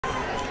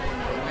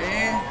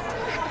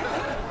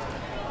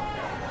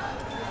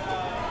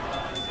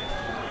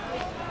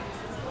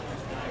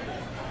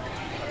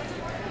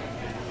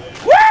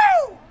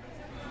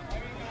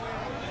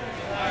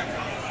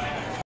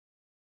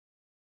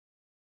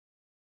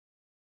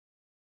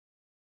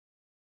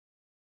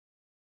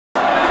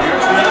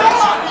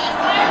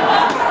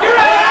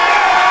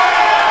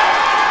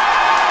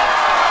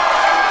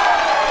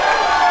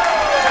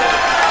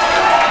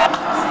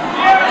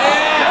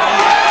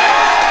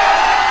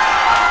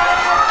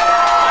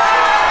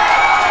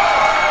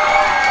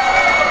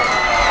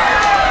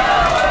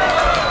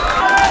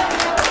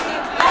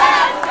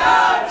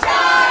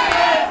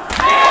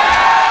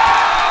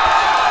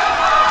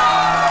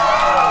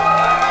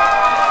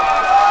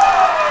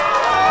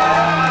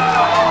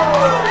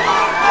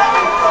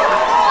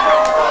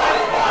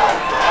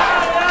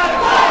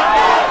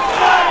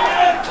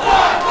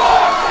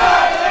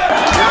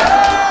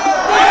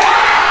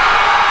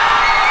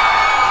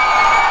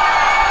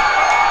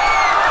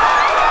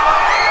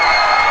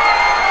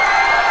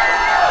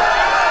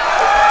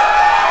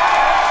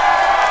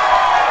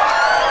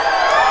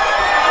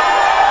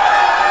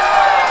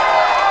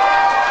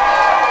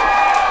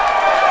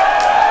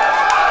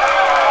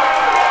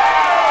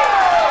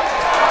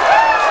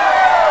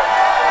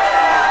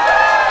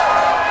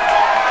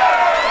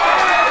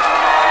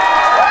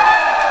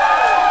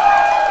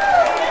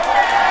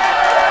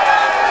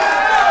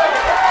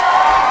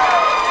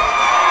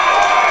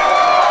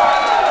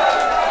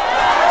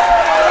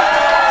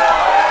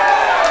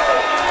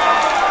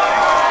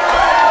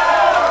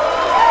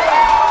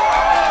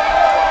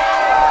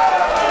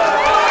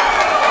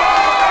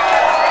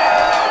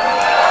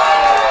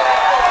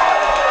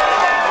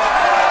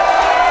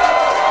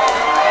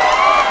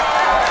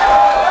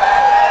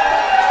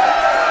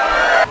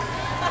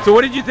So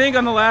what did you think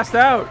on the last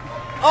out?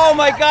 Oh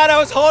my God, I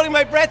was holding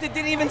my breath. It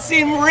didn't even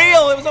seem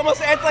real. It was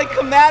almost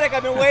anticlimactic.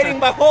 I've been waiting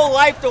my whole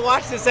life to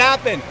watch this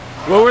happen.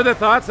 What were the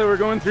thoughts that were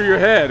going through your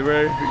head?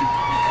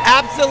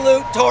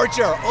 Absolute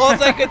torture. All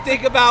I could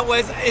think about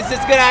was, is this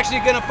actually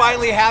going to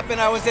finally happen?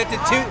 I was at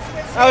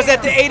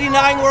the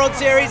 '89 World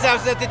Series. I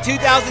was at the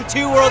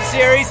 2002 World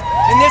Series,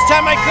 and this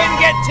time I couldn't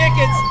get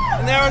tickets.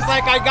 And there was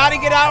like, I got to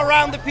get out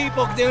around the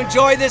people to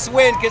enjoy this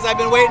win because I've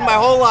been waiting my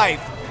whole life.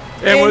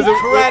 And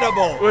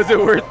incredible. Was it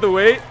worth the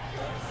wait?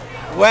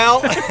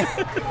 Well,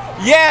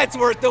 yeah, it's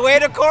worth the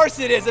wait. Of course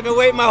it is. I've been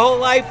waiting my whole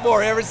life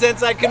for it. Ever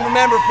since I can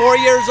remember. 4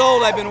 years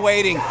old, I've been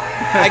waiting.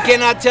 I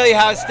cannot tell you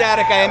how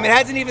ecstatic I am. It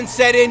hasn't even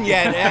set in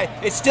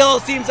yet. It still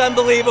seems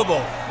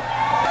unbelievable.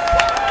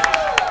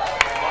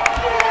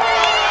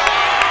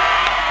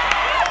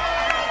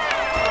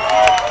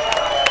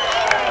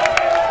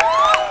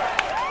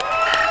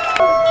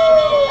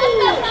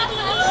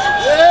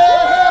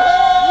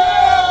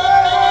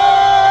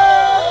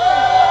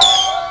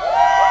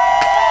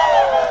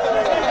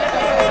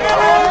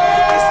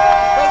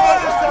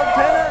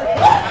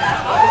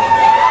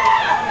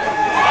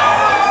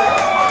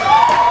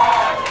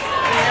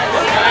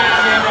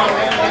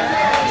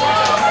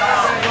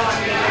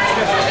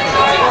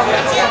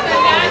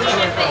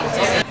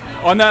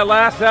 On that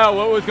last out,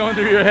 what was going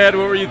through your head?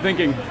 What were you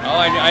thinking? Oh,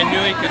 I knew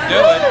he could do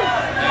it.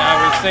 And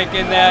I was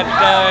thinking that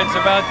it's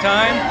about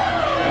time.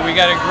 And we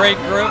got a great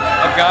group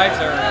of guys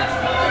that are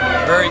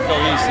very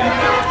cohesive.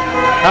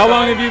 How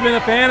long have you been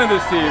a fan of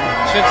this team?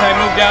 Since I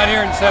moved out here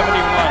in '71.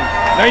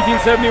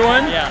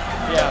 1971?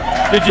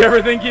 Yeah. Did you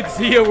ever think you'd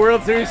see a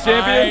World Series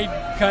champion?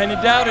 I kind of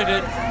doubted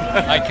it.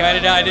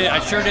 I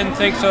sure didn't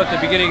think so at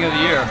the beginning of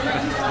the year,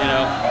 you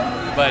know.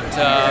 But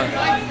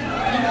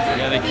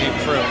yeah, they came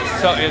through.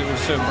 So it was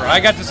super. I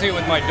got to see it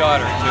with my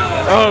daughter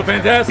too. Oh,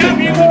 fantastic.